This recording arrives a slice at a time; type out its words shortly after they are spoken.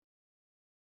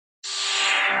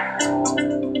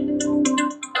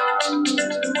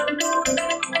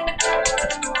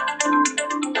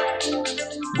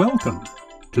Welcome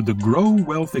to the Grow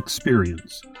Wealth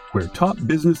Experience, where top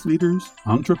business leaders,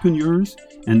 entrepreneurs,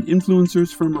 and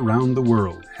influencers from around the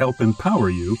world help empower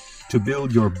you to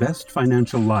build your best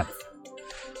financial life.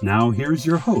 Now here's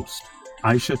your host,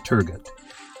 Aisha Turgut.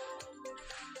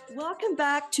 Welcome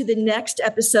back to the next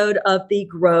episode of the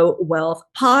Grow Wealth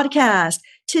podcast.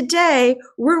 Today,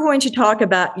 we're going to talk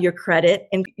about your credit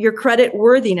and your credit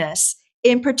worthiness,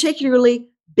 in particularly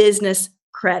business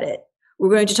credit. We're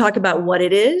going to talk about what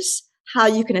it is, how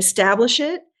you can establish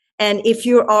it, and if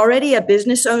you're already a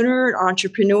business owner, an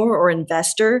entrepreneur, or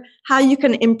investor, how you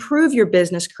can improve your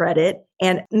business credit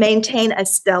and maintain a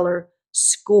stellar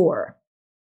score.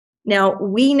 Now,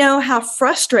 we know how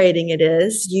frustrating it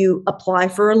is. You apply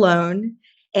for a loan,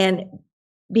 and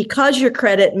because your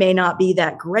credit may not be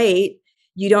that great,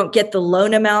 you don't get the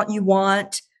loan amount you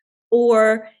want,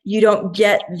 or you don't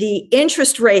get the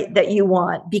interest rate that you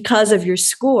want because of your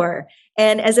score.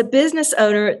 And as a business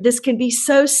owner, this can be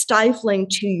so stifling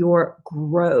to your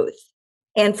growth.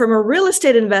 And from a real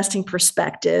estate investing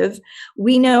perspective,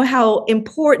 we know how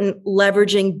important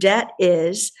leveraging debt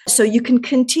is so you can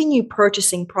continue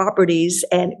purchasing properties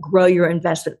and grow your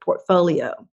investment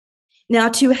portfolio. Now,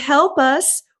 to help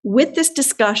us with this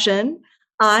discussion,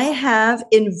 I have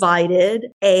invited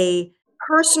a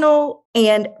personal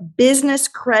and business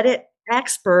credit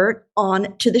expert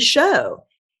on to the show.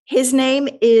 His name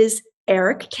is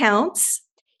Eric Counts.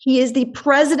 He is the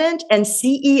president and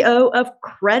CEO of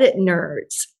Credit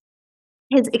Nerds.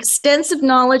 His extensive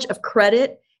knowledge of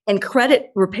credit and credit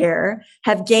repair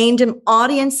have gained him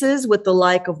audiences with the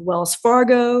like of Wells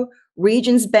Fargo,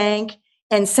 Regions Bank,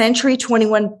 and Century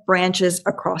 21 branches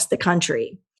across the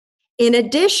country. In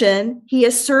addition, he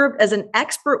has served as an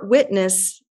expert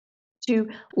witness to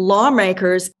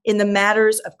lawmakers in the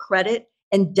matters of credit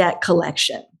and debt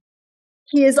collection.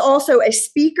 He is also a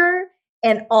speaker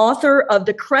and author of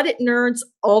the Credit Nerds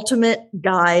Ultimate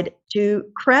Guide to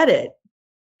Credit.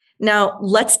 Now,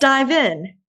 let's dive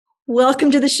in. Welcome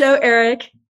to the show,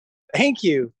 Eric. Thank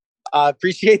you.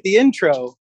 Appreciate the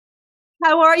intro.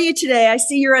 How are you today? I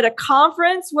see you're at a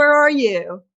conference. Where are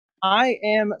you? I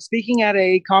am speaking at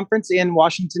a conference in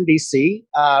Washington, D.C.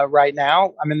 Right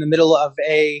now. I'm in the middle of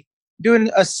doing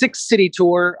a 6-city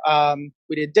tour.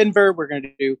 We did Denver. We're going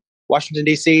to do Washington,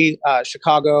 D.C.,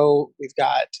 Chicago. We've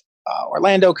got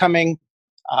Orlando coming,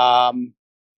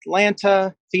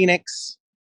 Atlanta, Phoenix,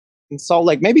 and Salt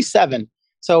Lake, maybe 7.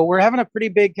 So we're having a pretty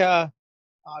big go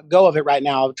of it right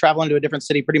now, traveling to a different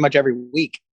city pretty much every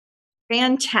week.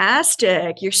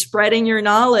 Fantastic. You're spreading your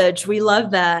knowledge. We love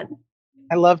that.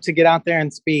 I love to get out there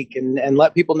and speak and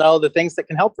let people know the things that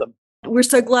can help them. We're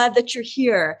so glad that you're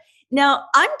here. Now,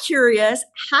 I'm curious,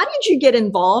 how did you get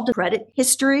involved in credit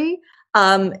history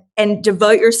and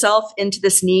devote yourself into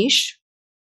this niche?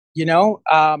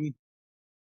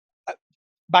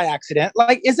 By accident.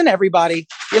 Like, isn't everybody,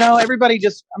 everybody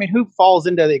just, who falls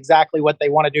into exactly what they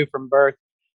want to do from birth?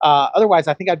 Otherwise,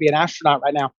 I think I'd be an astronaut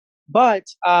right now. But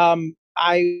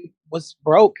I was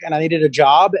broke and I needed a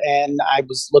job and I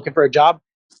was looking for a job.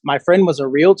 My friend was a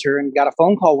realtor and got a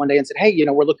phone call one day and said, hey,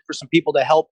 we're looking for some people to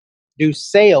help do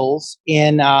sales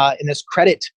in this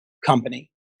credit company.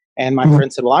 And my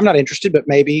friend said, well, I'm not interested, but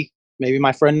maybe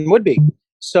my friend would be.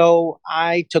 So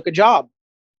I took a job,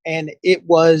 and it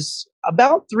was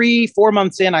about 3-4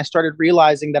 months in, I started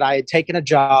realizing that I had taken a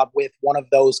job with one of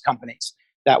those companies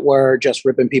that were just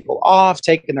ripping people off,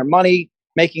 taking their money,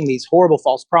 making these horrible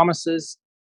false promises.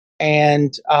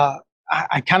 And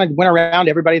I kind of went around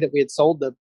everybody that we had sold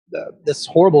this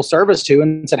horrible service to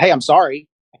and said, hey, I'm sorry,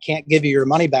 I can't give you your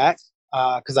money back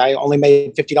because I only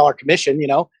made $50 commission,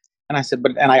 And I said,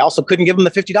 and I also couldn't give them the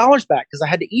 $50 back because I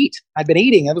had to eat. I'd been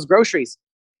eating. It was groceries.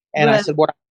 And I said, what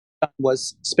I done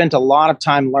was spent a lot of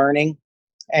time learning.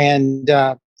 And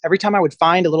every time I would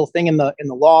find a little thing in the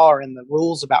law or in the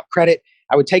rules about credit,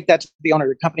 I would take that to the owner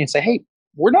of the company and say, hey,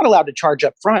 we're not allowed to charge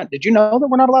up front. Did you know that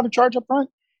we're not allowed to charge up front?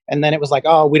 And then it was like,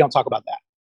 oh, we don't talk about that.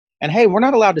 And hey, we're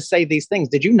not allowed to say these things.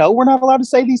 Did you know we're not allowed to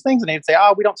say these things? And they'd say,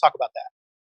 oh, we don't talk about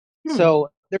that. So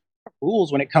there are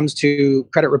rules when it comes to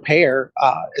credit repair,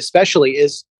 especially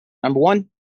is number one,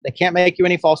 they can't make you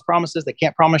any false promises. They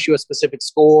can't promise you a specific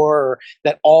score or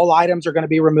that all items are going to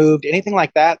be removed. Anything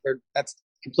like that, that's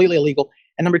completely illegal.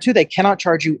 And number two, they cannot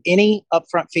charge you any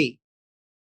upfront fee.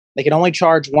 They can only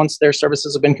charge once their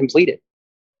services have been completed.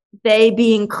 They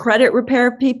being credit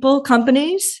repair people,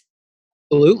 companies?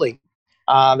 Absolutely.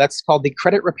 That's called the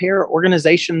Credit Repair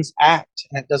Organizations Act,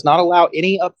 and it does not allow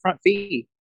any upfront fee.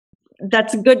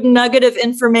 that's a good nugget of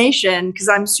information, because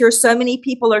I'm sure so many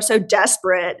people are so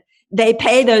desperate. They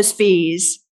pay those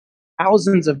fees.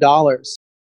 Thousands of dollars.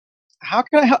 How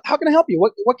can I help? How can I help you?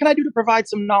 What can I do to provide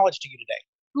some knowledge to you today?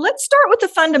 Let's start with the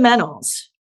fundamentals.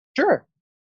 Sure.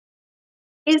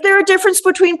 Is there a difference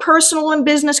between personal and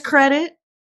business credit?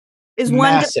 Is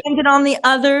one Massive. dependent on the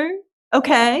other?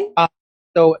 Okay.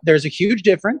 So there's a huge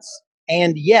difference.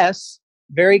 And yes,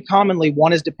 very commonly,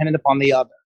 one is dependent upon the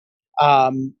other.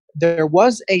 There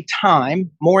was a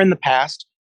time, more in the past,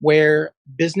 where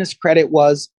business credit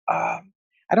was,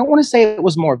 I don't want to say it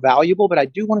was more valuable, but I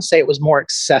do want to say it was more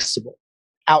accessible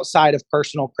outside of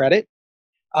personal credit.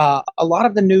 A lot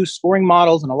of the new scoring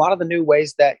models and a lot of the new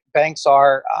ways that banks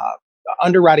are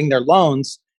underwriting their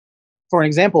loans, for an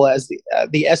example, as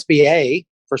the SBA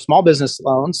for small business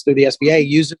loans through the SBA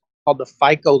uses called the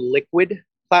FICO Liquid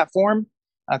platform.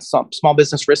 That's small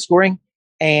business risk scoring.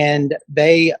 And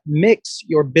they mix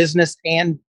your business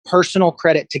and personal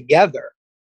credit together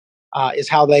is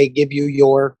how they give you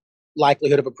your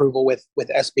likelihood of approval with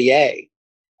SBA.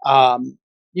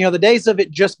 The days of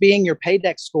it just being your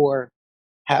Paydex score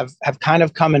have kind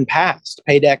of come and passed.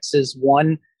 Paydex is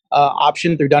one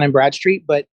option through Dun & Bradstreet,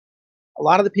 but a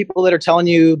lot of the people that are telling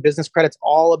you business credit's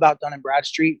all about Dun &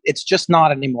 Bradstreet, it's just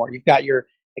not anymore. You've got your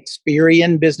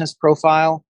Experian business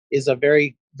profile is a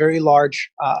very, very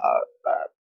large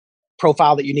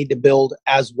profile that you need to build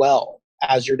as well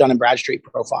as your Dun & Bradstreet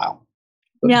profile.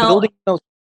 But building those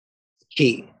is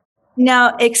key.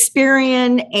 Now,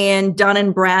 Experian and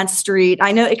Dun & Bradstreet,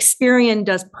 I know Experian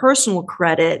does personal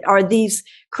credit. Are these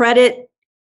credit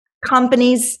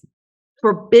companies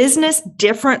for business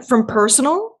different from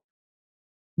personal?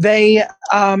 They,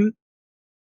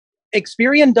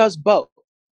 Experian does both.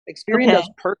 Experian does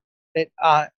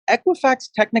personal. Equifax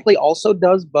technically also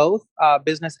does both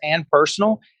business and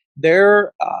personal.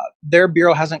 Their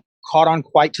bureau hasn't caught on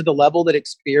quite to the level that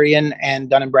Experian and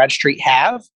Dun & Bradstreet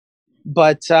have.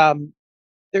 But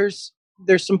there's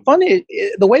some fun.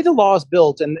 The way the law is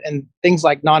built and things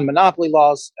like non-monopoly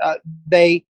laws,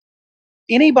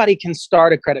 anybody can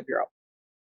start a credit bureau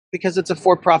because it's a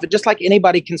for-profit. Just like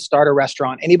anybody can start a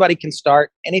restaurant, anybody can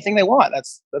start anything they want.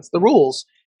 That's the rules.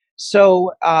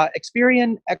 So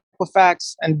Experian,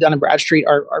 Equifax, and Dun & Bradstreet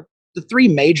are the three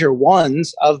major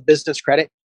ones of business credit,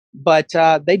 but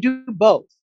they do both.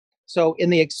 So in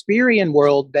the Experian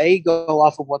world, they go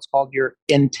off of what's called your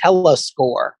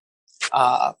IntelliScore.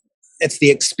 It's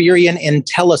the Experian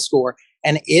IntelliScore,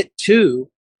 and it too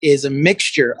is a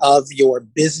mixture of your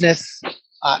business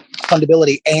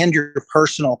fundability and your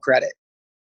personal credit.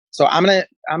 So I'm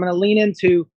gonna lean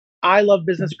into. I love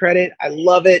business credit. I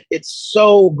love it. It's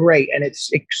so great and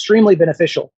it's extremely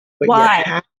beneficial. But why? You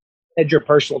have to manage your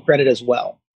personal credit as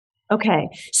well. Okay,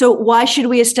 so why should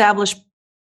we establish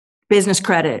business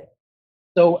credit?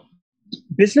 So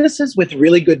businesses with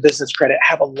really good business credit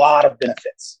have a lot of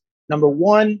benefits. Number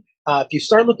one, if you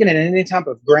start looking at any type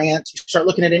of grants, you start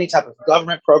looking at any type of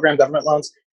government program, government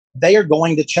loans, they are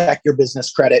going to check your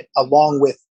business credit along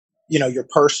with, your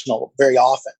personal very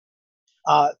often.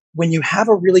 When you have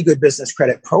a really good business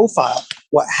credit profile,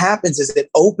 what happens is it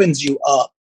opens you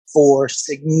up for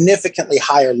significantly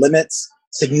higher limits,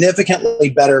 significantly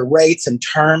better rates and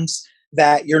terms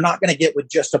that you're not going to get with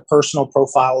just a personal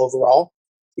profile overall.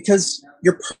 Because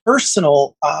your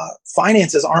personal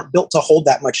finances aren't built to hold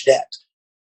that much debt,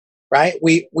 right?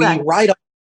 We write up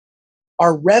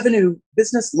our revenue.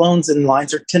 Business loans and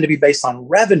lines tend to be based on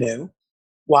revenue,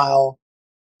 while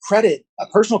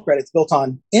personal credit is built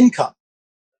on income.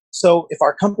 So if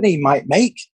our company might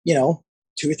make, $2 or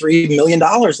 $3 million,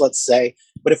 let's say,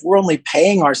 but if we're only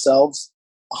paying ourselves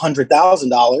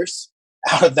 $100,000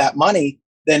 out of that money,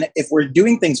 then if we're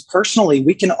doing things personally,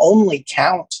 we can only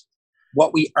count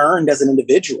what we earned as an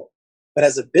individual. But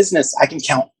as a business, I can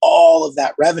count all of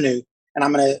that revenue,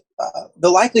 and the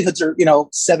likelihoods are,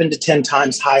 7 to 10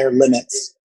 times higher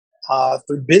limits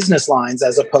through business lines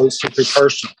as opposed to through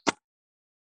personal.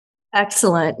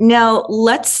 Excellent. Now,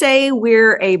 let's say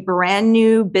we're a brand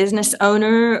new business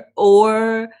owner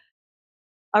or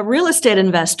a real estate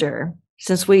investor,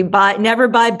 since we never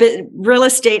buy real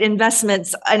estate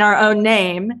investments in our own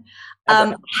name.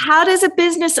 How does a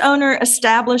business owner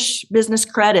establish business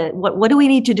credit? What do we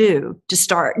need to do to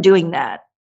start doing that?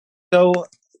 So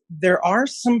there are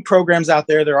some programs out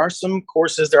there. There are some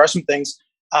courses. There are some things.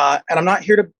 And I'm not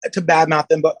here to badmouth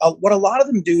them, but what a lot of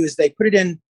them do is they put it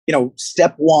in,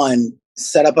 step one,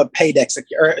 set up a Paydex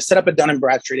or set up a Dun &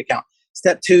 Bradstreet account.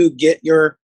 Step two, get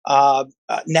your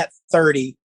net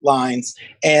 30 lines.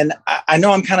 And I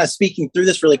know I'm kind of speaking through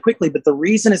this really quickly, but the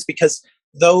reason is because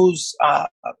those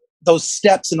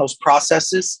steps and those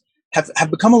processes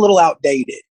have become a little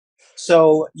outdated.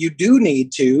 So you do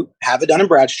need to have a Dun&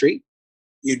 Bradstreet.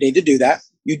 You need to do that.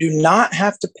 You do not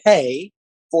have to pay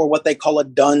for what they call a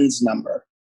DUNS number.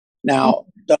 Now,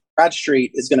 Dun &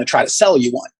 Bradstreet is going to try to sell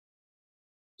you one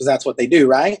because that's what they do,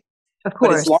 right? Of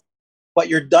course. But what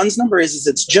your DUNS number is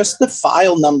it's just the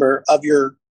file number of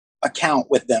your account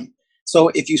with them. So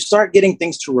if you start getting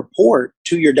things to report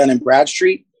to your Dun &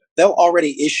 Bradstreet, they'll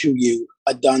already issue you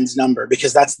a DUNS number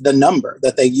because that's the number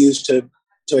that they use to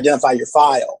identify your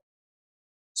file.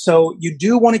 So you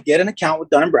do want to get an account with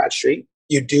Dun & Bradstreet.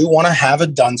 You do want to have a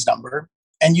DUNS number,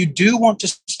 and you do want to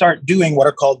start doing what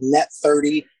are called Net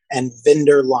 30 and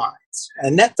vendor lines.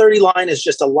 And a Net 30 line is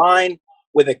just a line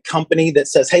with a company that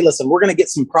says, hey, listen, we're going to get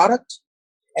some product,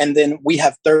 and then we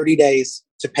have 30 days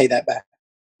to pay that back.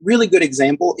 Really good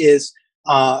example is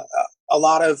a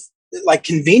lot of like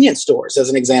convenience stores, as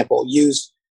an example,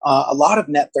 use a lot of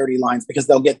Net 30 lines because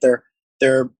they'll get their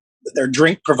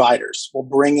drink providers will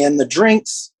bring in the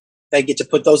drinks. They get to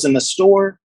put those in the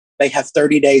store. They have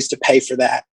 30 days to pay for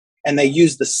that. And they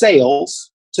use the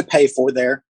sales to pay for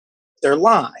their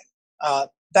line.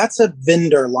 That's a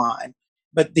vendor line.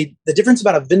 But the difference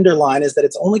about a vendor line is that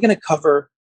it's only going to cover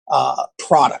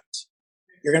product.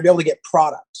 You're going to be able to get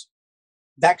product.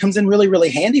 That comes in really, really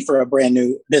handy for a brand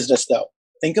new business, though.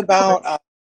 Think about a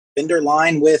vendor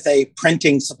line with a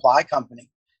printing supply company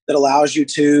that allows you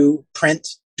to print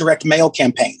direct mail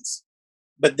campaigns.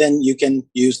 But then you can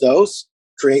use those,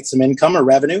 create some income or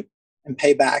revenue, and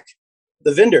pay back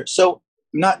the vendor. So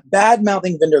I'm not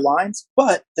bad-mouthing vendor lines,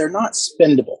 but they're not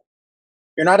spendable.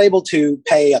 You're not able to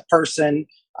pay a person.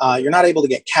 You're not able to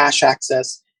get cash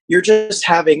access. You're just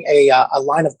having a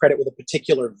line of credit with a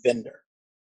particular vendor.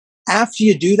 After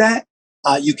you do that,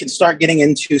 you can start getting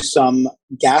into some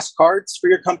gas cards for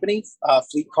your company,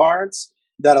 fleet cards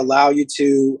that allow you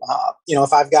to,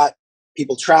 if I've got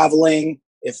people traveling,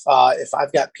 if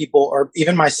I've got people, or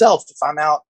even myself, if I'm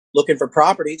out looking for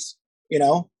properties,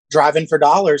 driving for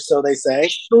dollars, so they say.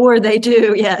 Sure, they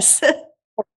do. Yes.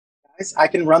 I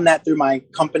can run that through my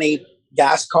company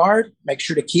gas card, make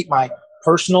sure to keep my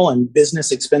personal and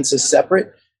business expenses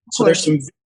separate. So there's some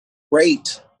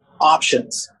great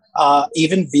options.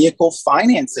 Even vehicle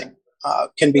financing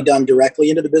can be done directly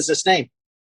into the business name.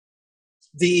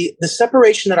 The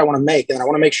separation that I want to make, and I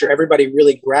want to make sure everybody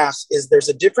really grasps, is there's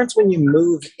a difference when you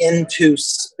move into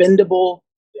spendable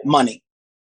money.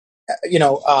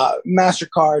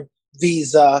 MasterCard,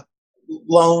 Visa,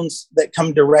 loans that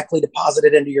come directly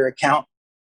deposited into your account.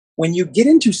 When you get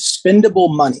into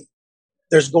spendable money,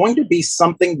 there's going to be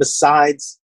something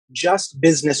besides just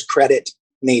business credit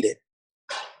needed.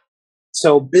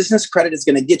 So business credit is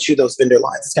going to get you those vendor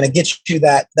lines. It's going to get you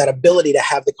that ability to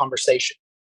have the conversation.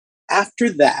 After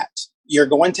that, you're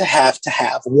going to have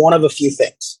one of a few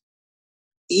things.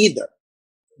 Either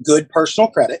good personal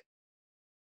credit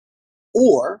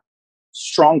or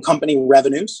strong company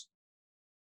revenues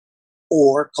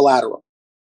or collateral.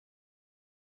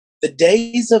 The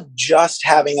days of just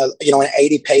having an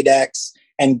 80 Paydex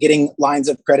and getting lines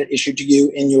of credit issued to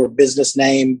you in your business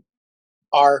name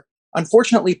are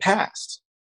unfortunately past.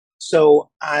 So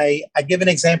I give an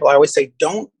example. I always say,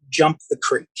 don't jump the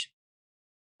creek.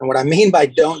 And what I mean by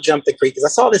don't jump the creek is I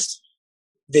saw this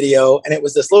video and it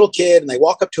was this little kid and they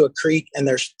walk up to a creek and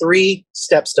there's 3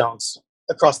 stepstones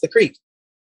across the creek.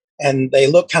 And they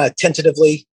look kind of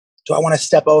tentatively, do I want to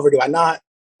step over? Do I not?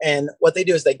 And what they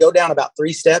do is they go down about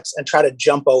 3 steps and try to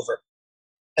jump over.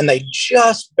 And they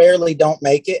just barely don't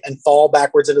make it and fall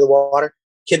backwards into the water.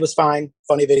 Kid was fine.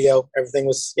 Funny video. Everything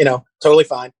was, totally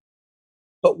fine.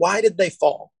 But why did they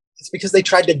fall? It's because they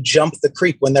tried to jump the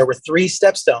creek when there were 3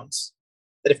 stepstones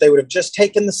that if they would have just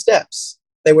taken the steps,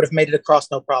 they would have made it across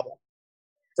no problem.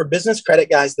 For business credit,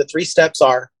 guys, the 3 steps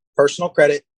are personal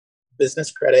credit,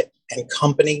 business credit, and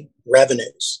company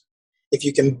revenues. If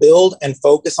you can build and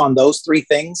focus on those 3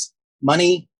 things,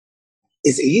 money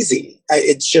is easy.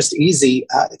 It's just easy.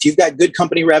 If you've got good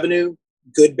company revenue,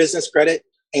 good business credit,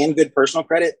 and good personal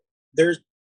credit, there's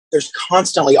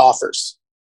constantly offers.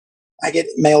 I get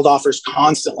mailed offers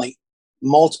constantly,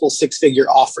 multiple 6-figure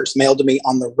offers mailed to me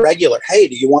on the regular. Hey,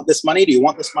 do you want this money? Do you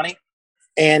want this money?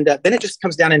 And then it just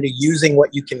comes down into using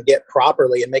what you can get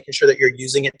properly and making sure that you're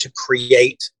using it to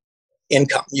create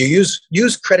income. You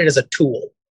use credit as a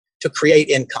tool to create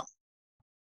income.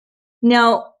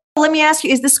 Now, let me ask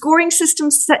you, is the scoring system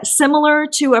similar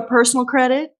to a personal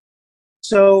credit?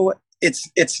 So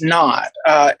it's not.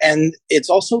 And it's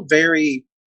also very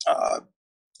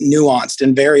nuanced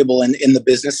and variable in the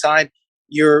business side.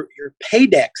 Your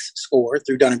Paydex score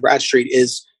through Dun & Bradstreet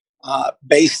is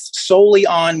based solely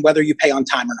on whether you pay on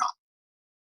time or not.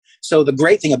 So the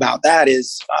great thing about that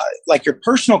is like your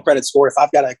personal credit score, if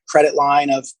I've got a credit line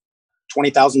of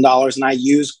 $20,000 and I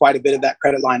use quite a bit of that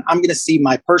credit line, I'm going to see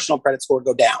my personal credit score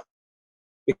go down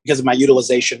because of my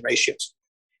utilization ratios.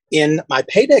 In my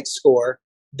Paydex score,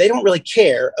 they don't really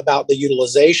care about the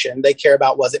utilization. They care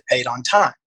about was it paid on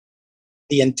time.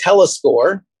 The Intella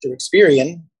score through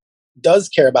Experian does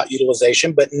care about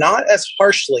utilization, but not as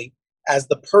harshly as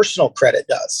the personal credit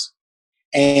does.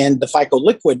 And the FICO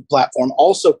Liquid platform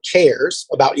also cares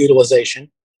about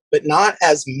utilization, but not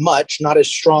as much, not as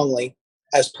strongly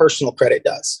as personal credit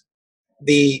does.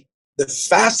 The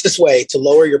fastest way to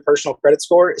lower your personal credit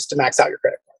score is to max out your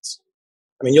credit cards.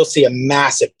 I mean, you'll see a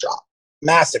massive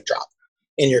drop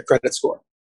in your credit score.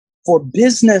 For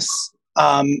business,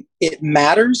 it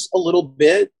matters a little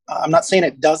bit. I'm not saying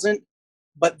it doesn't,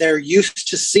 but they're used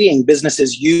to seeing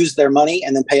businesses use their money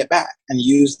and then pay it back, and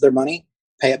use their money,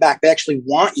 pay it back. They actually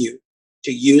want you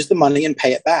to use the money and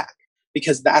pay it back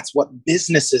because that's what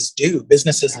businesses do.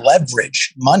 Businesses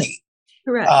leverage money.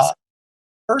 Correct.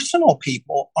 Personal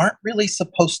people aren't really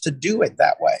supposed to do it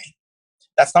that way.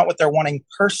 That's not what they're wanting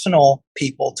personal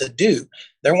people to do.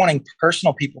 They're wanting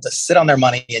personal people to sit on their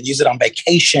money and use it on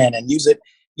vacation and use it,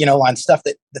 on stuff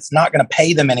that's not going to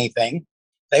pay them anything.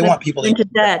 They want people into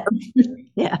debt.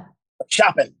 Yeah.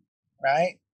 Shopping,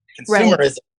 right? Consumerism.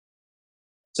 Right.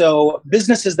 So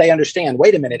businesses, they understand,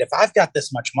 wait a minute, if I've got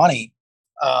this much money,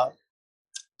 I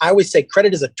always say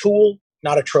credit is a tool,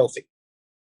 not a trophy.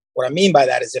 What I mean by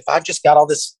that is if I've just got all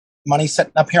this money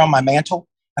sitting up here on my mantle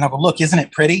and I'll go, look, isn't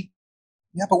it pretty?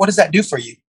 Yeah, but what does that do for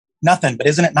you? Nothing, but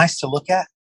isn't it nice to look at?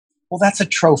 Well, that's a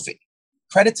trophy.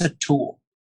 Credit's a tool.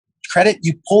 Credit,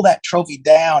 you pull that trophy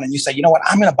down and you say, you know what,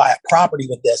 I'm going to buy a property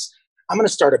with this. I'm going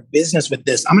to start a business with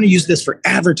this. I'm going to use this for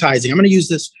advertising. I'm going to use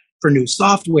this for new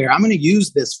software. I'm going to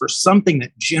use this for something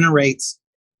that generates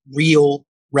real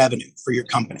revenue for your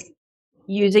company.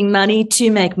 Using money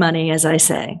to make money, as I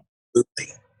say.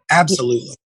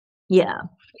 Absolutely. Yeah.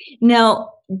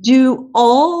 Now, do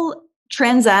all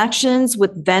transactions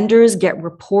with vendors get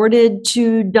reported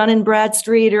to Dun &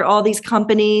 Bradstreet or all these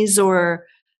companies, or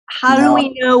how do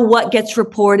we know what gets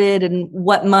reported and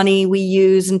what money we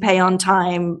use and pay on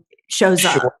time shows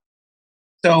up?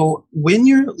 So when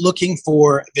you're looking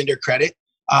for vendor credit,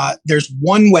 there's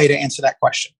one way to answer that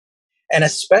question. And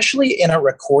especially in a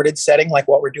recorded setting like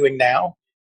what we're doing now,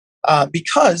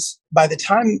 because by the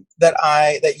time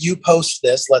that you post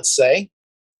this, let's say,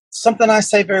 something I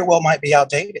say very well might be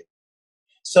outdated.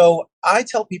 So I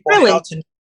tell people how to.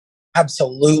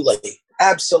 Absolutely.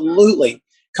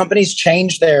 Companies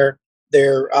change their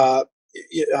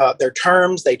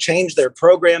terms. They change their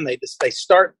program. They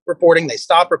start reporting. They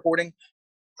stop reporting.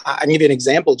 I can give you an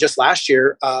example. Just last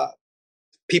year,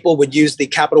 people would use the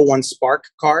Capital One Spark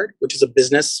card, which is a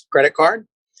business credit card.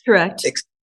 Correct.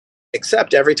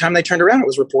 Except every time they turned around, it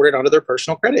was reported onto their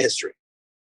personal credit history.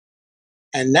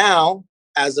 And now,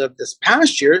 as of this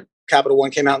past year, Capital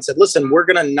One came out and said, listen, we're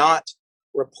going to not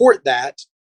report that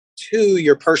to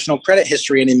your personal credit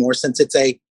history anymore since it's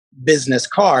a business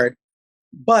card.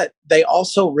 But they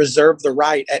also reserve the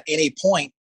right at any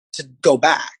point to go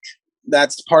back.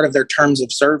 That's part of their terms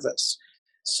of service.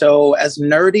 So as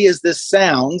nerdy as this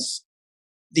sounds,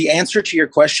 the answer to your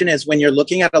question is when you're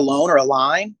looking at a loan or a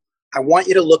line, I want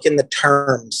you to look in the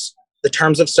terms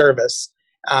of service,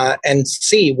 and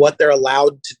see what they're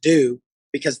allowed to do,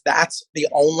 because that's the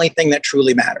only thing that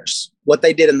truly matters. What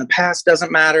they did in the past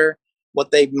doesn't matter.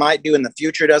 What they might do in the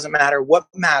future doesn't matter. What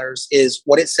matters is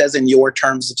what it says in your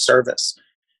terms of service.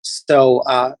 So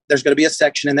there's going to be a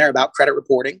section in there about credit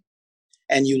reporting.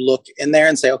 And you look in there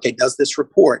and say, okay, does this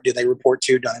report? Do they report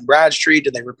to Dun & Bradstreet?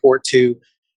 Do they report to,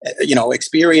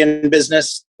 Experian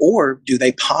business? Or do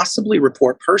they possibly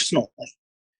report personally?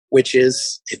 Which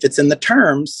is, if it's in the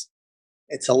terms,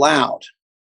 it's allowed.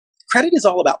 Credit is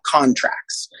all about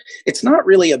contracts. It's not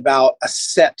really about a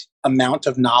set amount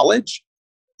of knowledge.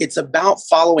 It's about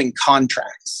following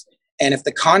contracts. And if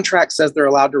the contract says they're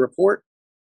allowed to report,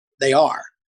 they are.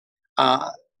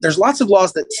 There's lots of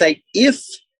laws that say if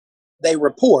they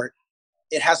report,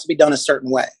 it has to be done a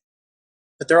certain way.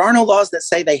 But there are no laws that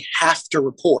say they have to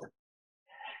report.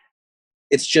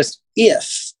 It's just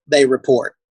if they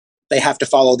report, they have to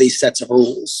follow these sets of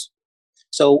rules.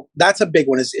 So that's a big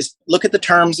one, is look at the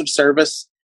terms of service,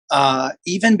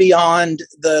 even beyond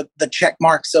the check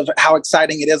marks of how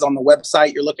exciting it is on the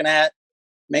website you're looking at.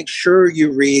 Make sure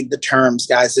you read the terms,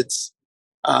 guys. It's,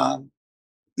 I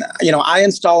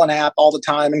install an app all the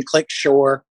time and click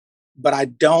sure, but I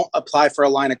don't apply for a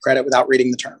line of credit without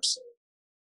reading the terms.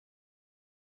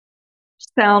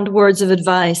 Sound words of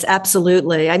advice.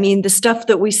 Absolutely. I mean, the stuff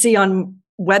that we see on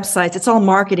websites, it's all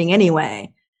marketing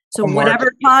anyway. So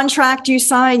whatever contract you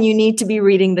sign, you need to be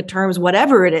reading the terms,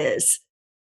 whatever it is.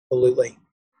 Absolutely.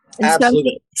 And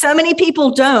Absolutely. So many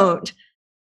people don't.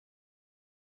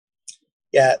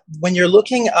 Yeah. When you're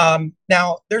looking,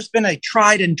 now there's been a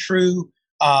tried and true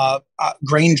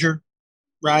Granger,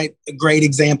 right? A great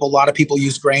example. A lot of people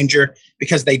use Granger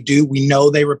because we know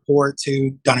they report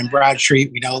to Dun &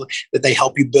 Bradstreet. We know that they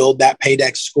help you build that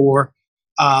Paydex score.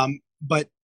 But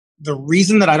the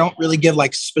reason that I don't really give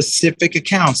like specific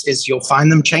accounts is you'll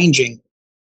find them changing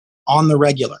on the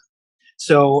regular.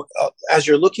 So as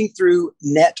you're looking through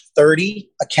net 30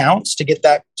 accounts to get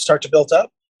that start to build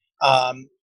up,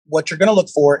 what you're going to look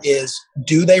for is,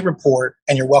 do they report?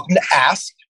 And you're welcome to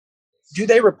ask, do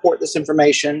they report this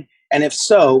information? And if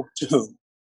so, to whom?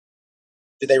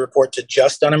 Do they report to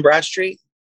just Dun & Bradstreet?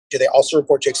 Do they also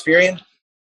report to Experian?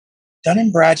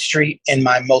 Dun & Bradstreet, in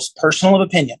my most personal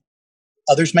opinion,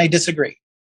 others may disagree,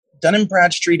 Dun &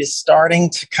 Bradstreet is starting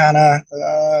to kind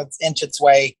of inch its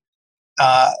way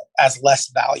as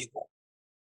less valuable.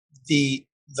 The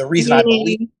reason I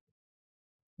believe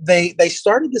they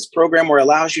started this program where it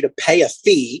allows you to pay a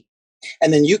fee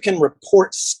and then you can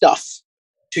report stuff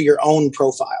to your own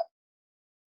profile.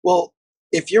 Well,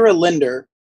 if you're a lender,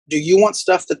 do you want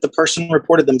stuff that the person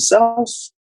reported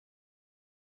themselves?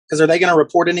 Because are they going to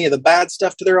report any of the bad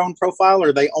stuff to their own profile, or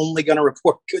are they only going to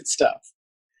report good stuff?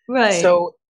 Right.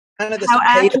 So kind of this how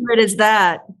accurate is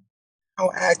that?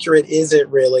 How accurate is it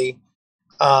really?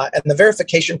 And the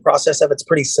verification process of it's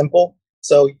pretty simple.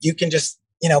 So you can just,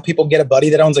 people get a buddy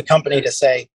that owns a company to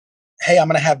say, hey, I'm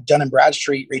going to have Dun &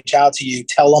 Bradstreet reach out to you,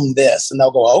 tell them this. And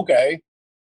they'll go, okay.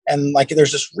 And like,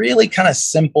 there's this really kind of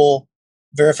simple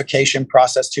verification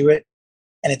process to it.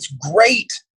 And it's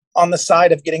great on the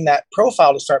side of getting that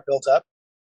profile to start built up.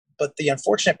 But the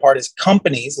unfortunate part is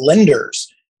companies,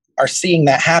 lenders are seeing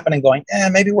that happen and going,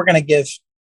 maybe we're going to give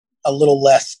a little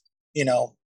less,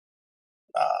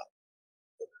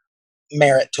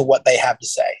 merit to what they have to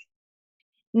say.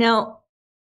 Now,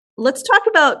 let's talk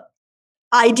about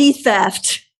ID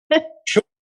theft.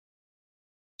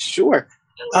 Sure.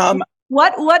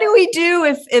 What do we do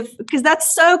if because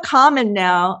that's so common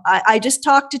now? I just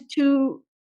talked to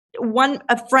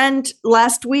a friend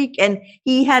last week, and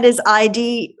he had his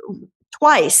ID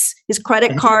twice. His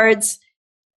credit cards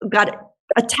got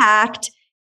attacked.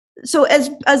 So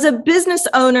as a business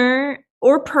owner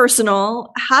or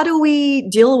personal, how do we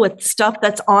deal with stuff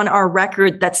that's on our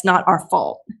record that's not our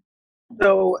fault?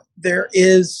 So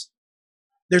there's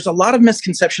a lot of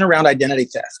misconception around identity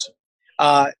theft.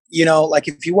 Like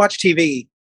if you watch TV,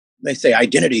 they say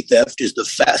identity theft is the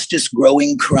fastest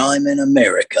growing crime in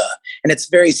America. And it's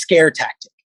very scare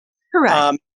tactic.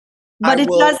 Correct. But it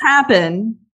does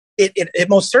happen. It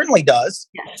most certainly does.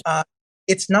 Yes.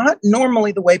 It's not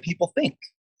normally the way people think.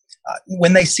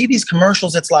 When they see these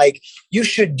commercials, it's like, you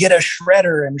should get a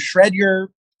shredder and shred your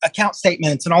account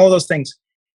statements and all of those things.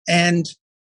 And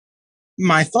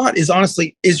my thought is,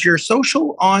 honestly, is your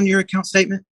social on your account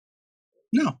statement?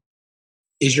 No.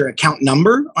 Is your account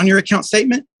number on your account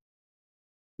statement?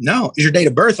 No. Is your date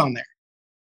of birth on there?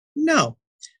 No.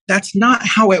 That's not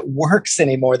how it works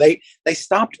anymore. They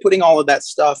stopped putting all of that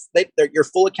stuff. Your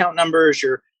full account numbers,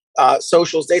 your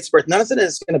socials, dates of birth, none of it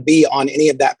is going to be on any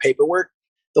of that paperwork.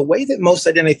 The way that most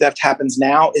identity theft happens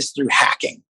now is through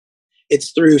hacking.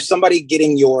 It's through somebody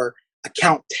getting your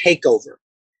account takeover.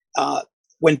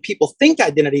 When people think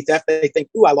identity theft, they think,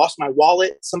 ooh, I lost my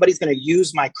wallet. Somebody's going to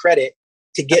use my credit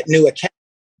to get new accounts.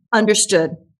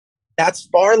 Understood. That's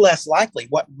far less likely.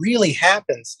 What really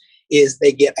happens is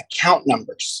they get account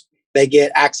numbers. They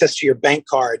get access to your bank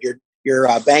card,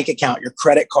 your bank account, your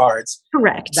credit cards.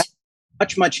 Correct. That's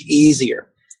much, much easier.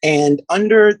 And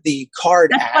under the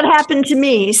Card Act, what happened to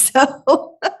me.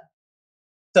 So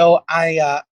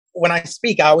I, when I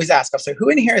speak, I always ask, I'll say, who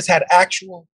in here has had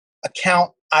actual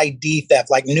account ID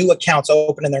theft, like new accounts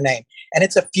open in their name? And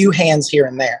it's a few hands here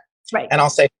and there. Right. And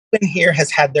I'll say, who in here has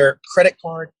had their credit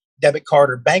card, debit card,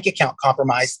 or bank account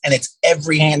compromised? And it's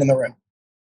every hand in the room.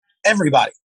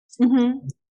 Everybody. Mm-hmm.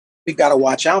 We've got to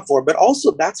watch out for. But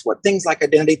also, that's what things like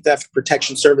identity theft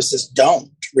protection services don't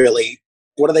really.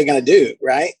 What are they going to do,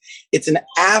 right? It's an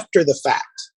after the fact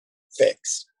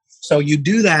fix. So you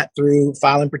do that through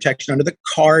filing protection under the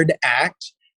Card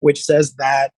Act, which says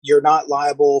that you're not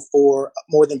liable for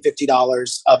more than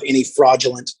 $50 of any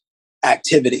fraudulent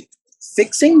activity.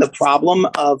 Fixing the problem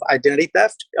of identity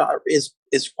theft is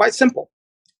quite simple.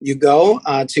 You go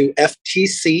to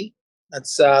FTC,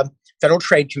 that's Federal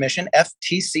Trade Commission,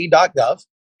 ftc.gov,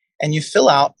 and you fill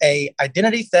out a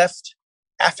identity theft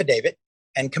affidavit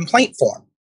and complaint form.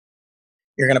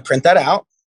 You're going to print that out.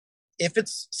 if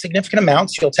it's significant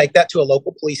amounts, you'll take that to a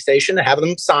local police station and have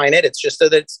them sign it. It's just so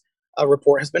that a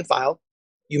report has been filed.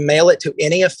 You mail it to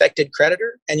any affected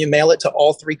creditor, and you mail it to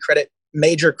all three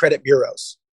major credit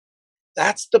bureaus.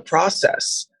 That's the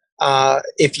process.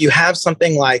 If you have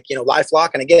something like,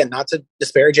 LifeLock, and again, not to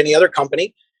disparage any other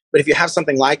company, but if you have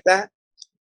something like that,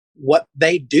 what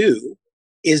they do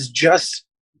is just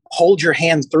hold your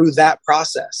hand through that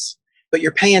process. But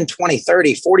you're paying $20,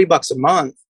 $30, $40 a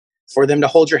month for them to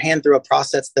hold your hand through a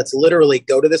process that's literally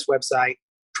go to this website,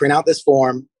 print out this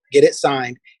form, get it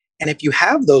signed. And if you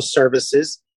have those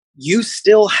services, you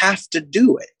still have to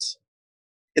do it.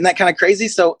 Isn't that kind of crazy?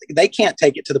 So they can't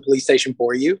take it to the police station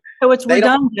for you. So it's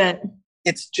redundant.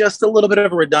 It's just a little bit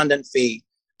of a redundant fee.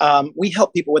 We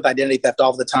help people with identity theft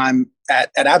all the time at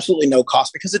absolutely no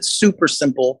cost because it's super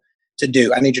simple to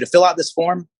do. I need you to fill out this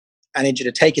form. I need you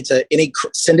to take it to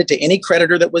send it to any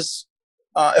creditor that was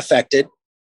affected.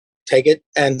 Take it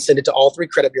and send it to all three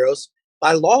credit bureaus.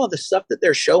 By law, the stuff that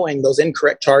they're showing, those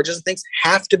incorrect charges and things,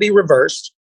 have to be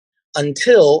reversed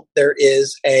until there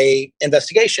is a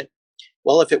investigation.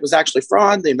 Well, if it was actually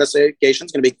fraud, the investigation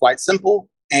is going to be quite simple,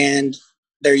 and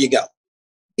there you go.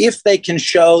 If they can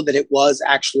show that it was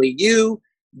actually you,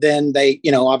 then they,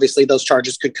 obviously those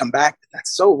charges could come back. But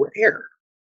that's so rare.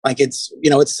 Like it's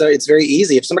very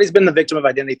easy. If somebody's been the victim of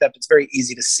identity theft, it's very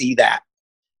easy to see that.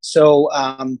 So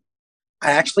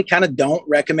I actually kind of don't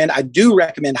recommend. I do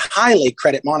recommend highly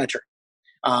credit monitoring.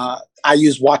 I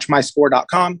use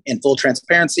watchmyscore.com in full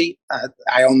transparency.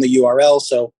 I own the URL,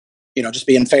 so just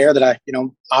being fair that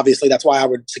obviously that's why I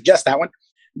would suggest that one.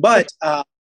 But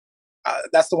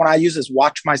that's the one I use is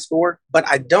Watch My Score. But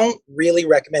I don't really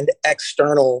recommend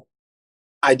external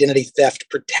identity theft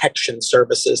protection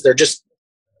services.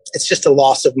 It's just a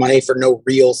loss of money for no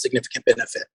real significant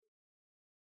benefit.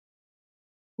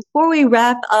 Before we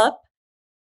wrap up,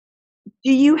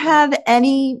 do you have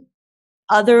any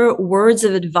other words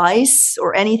of advice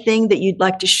or anything that you'd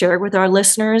like to share with our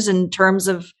listeners in terms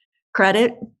of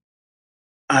credit?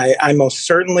 I most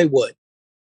certainly would.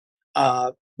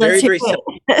 Very simple.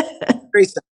 Very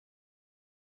simple.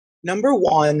 Number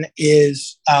one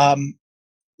is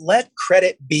let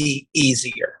credit be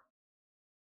easier.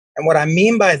 And what I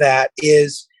mean by that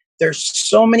is there's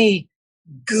so many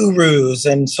gurus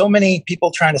and so many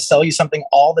people trying to sell you something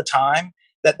all the time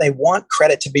that they want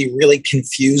credit to be really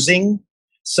confusing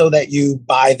so that you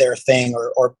buy their thing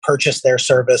or purchase their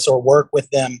service or work with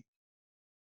them.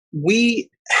 We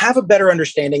have a better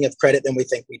understanding of credit than we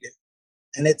think we do.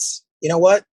 And it's,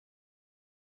 what?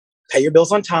 Pay your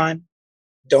bills on time.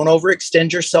 Don't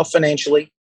overextend yourself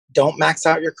financially. Don't max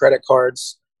out your credit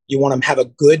cards. You want to have a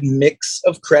good mix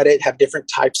of credit, have different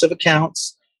types of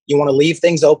accounts. You want to leave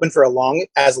things open for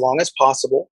as long as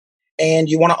possible. And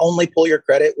you want to only pull your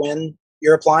credit when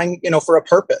you're applying, for a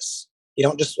purpose. You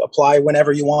don't just apply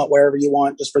whenever you want, wherever you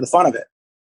want, just for the fun of it.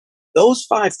 Those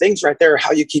 5 things right there are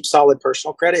how you keep solid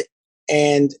personal credit.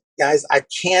 And guys, I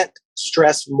can't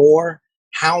stress more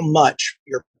how much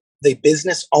the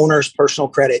business owner's personal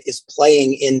credit is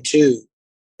playing into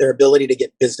their ability to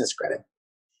get business credit.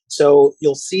 So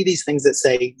you'll see these things that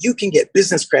say you can get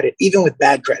business credit even with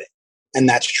bad credit. And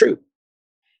that's true.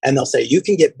 And they'll say you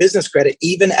can get business credit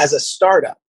even as a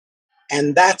startup.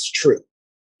 And that's true.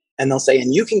 And they'll say,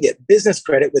 and you can get business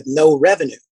credit with no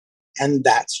revenue. And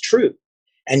that's true.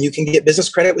 And you can get business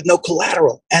credit with no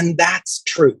collateral. And that's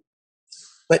true.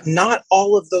 But not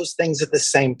all of those things at the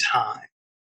same time.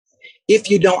 If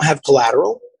you don't have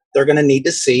collateral, they're going to need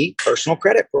to see personal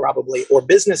credit probably, or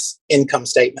business income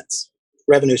statements,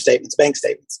 revenue statements, bank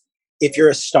statements. If you're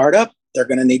a startup, they're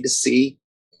going to need to see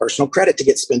personal credit to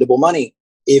get spendable money.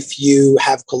 If you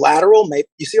have collateral, maybe,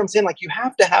 you see what I'm saying? Like you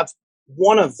have to have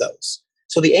one of those.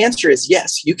 So the answer is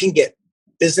yes, you can get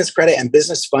business credit and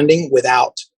business funding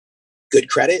without good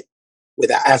credit,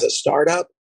 as a startup,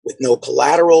 with no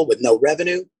collateral, with no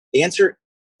revenue. The answer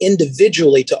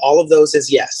individually to all of those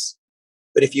is yes.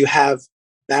 But if you have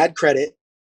bad credit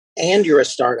and you're a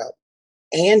startup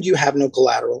and you have no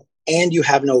collateral and you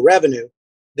have no revenue,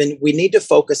 then we need to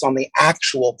focus on the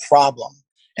actual problem.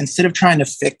 Instead of trying to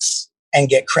fix and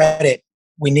get credit,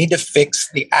 we need to fix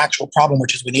the actual problem,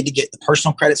 which is we need to get the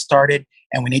personal credit started,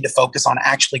 and we need to focus on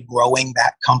actually growing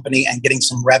that company and getting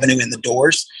some revenue in the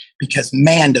doors, because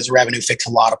man, does revenue fix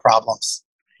a lot of problems.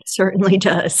 It certainly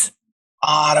does. A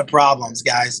lot of problems,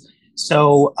 guys.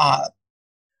 So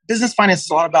business finance is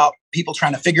a lot about people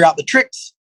trying to figure out the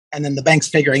tricks, and then the banks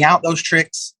figuring out those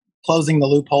tricks, closing the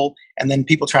loophole, and then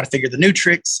people try to figure the new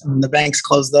tricks, and the banks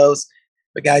close those.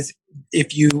 But guys,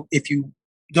 if you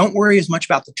don't worry as much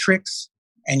about the tricks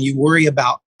and you worry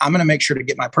about, I'm going to make sure to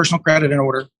get my personal credit in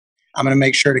order, I'm going to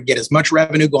make sure to get as much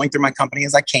revenue going through my company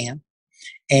as I can.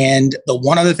 And the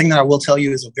one other thing that I will tell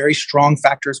you is a very strong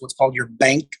factor is what's called your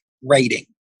bank rating.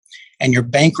 And your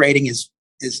bank rating is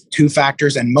 2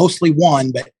 factors and mostly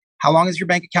one, but how long has your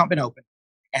bank account been open?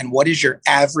 And what is your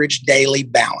average daily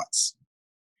balance?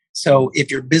 So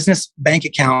if your business bank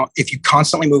account, if you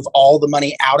constantly move all the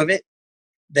money out of it,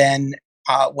 then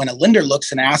when a lender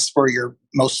looks and asks for your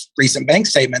most recent bank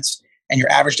statements and your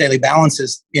average daily balance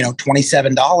is,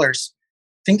 $27,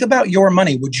 think about your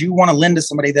money. Would you want to lend to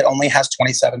somebody that only has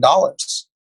 $27?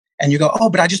 And you go, oh,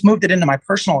 but I just moved it into my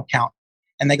personal account.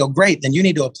 And they go, great, then you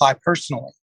need to apply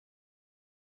personally.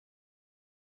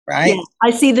 Right? Yeah,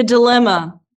 I see the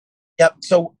dilemma. Yep.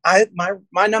 So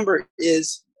my number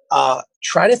is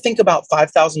try to think about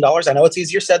 $5,000. I know it's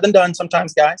easier said than done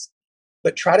sometimes, guys,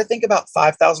 but try to think about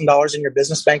 $5,000 in your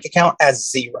business bank account as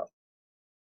zero.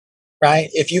 Right?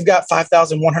 If you've got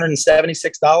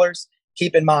 $5,176,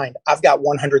 keep in mind, I've got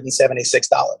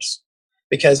 $176.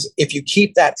 Because if you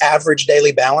keep that average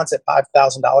daily balance at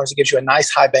 $5,000, it gives you a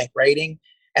nice high bank rating,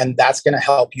 and that's going to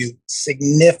help you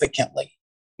significantly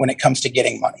when it comes to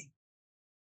getting money.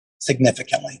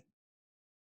 Significantly.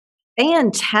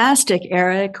 Fantastic,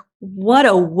 Eric. What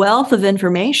a wealth of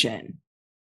information.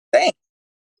 Thanks.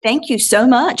 Thank you so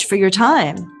much for your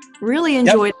time. Really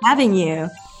enjoyed having you.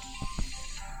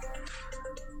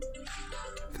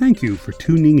 Thank you for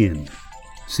tuning in.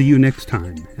 See you next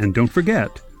time, and don't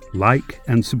forget, like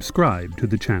and subscribe to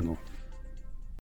the channel.